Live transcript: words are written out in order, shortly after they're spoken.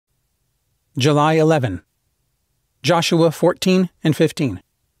July 11. Joshua 14 and 15.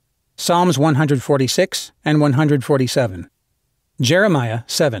 Psalms 146 and 147. Jeremiah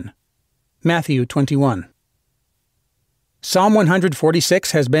 7. Matthew 21. Psalm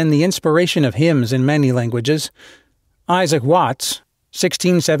 146 has been the inspiration of hymns in many languages. Isaac Watts,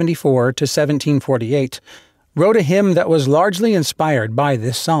 1674 to 1748, wrote a hymn that was largely inspired by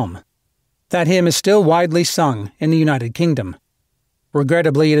this psalm. That hymn is still widely sung in the United Kingdom.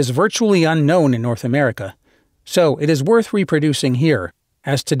 Regrettably, it is virtually unknown in North America, so it is worth reproducing here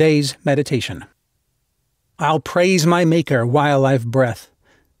as today's meditation. I'll praise my Maker while I've breath,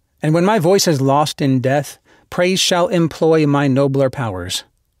 and when my voice is lost in death, praise shall employ my nobler powers.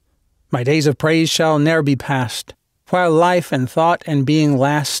 My days of praise shall ne'er be past, while life and thought and being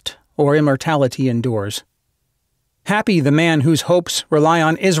last, or immortality endures. Happy the man whose hopes rely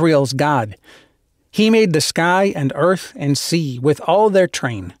on Israel's God. He made the sky and earth and sea with all their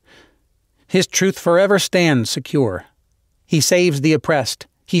train. His truth forever stands secure. He saves the oppressed,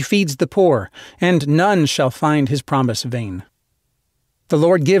 he feeds the poor, and none shall find his promise vain. The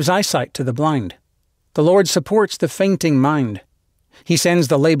Lord gives eyesight to the blind. The Lord supports the fainting mind. He sends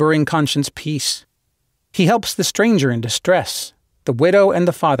the laboring conscience peace. He helps the stranger in distress, the widow and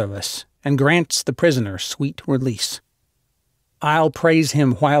the fatherless, and grants the prisoner sweet release. I'll praise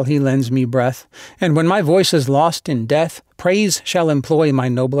him while he lends me breath, and when my voice is lost in death, praise shall employ my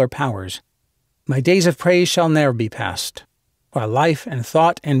nobler powers. My days of praise shall ne'er be past, while life and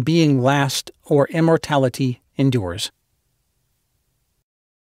thought and being last, or immortality endures.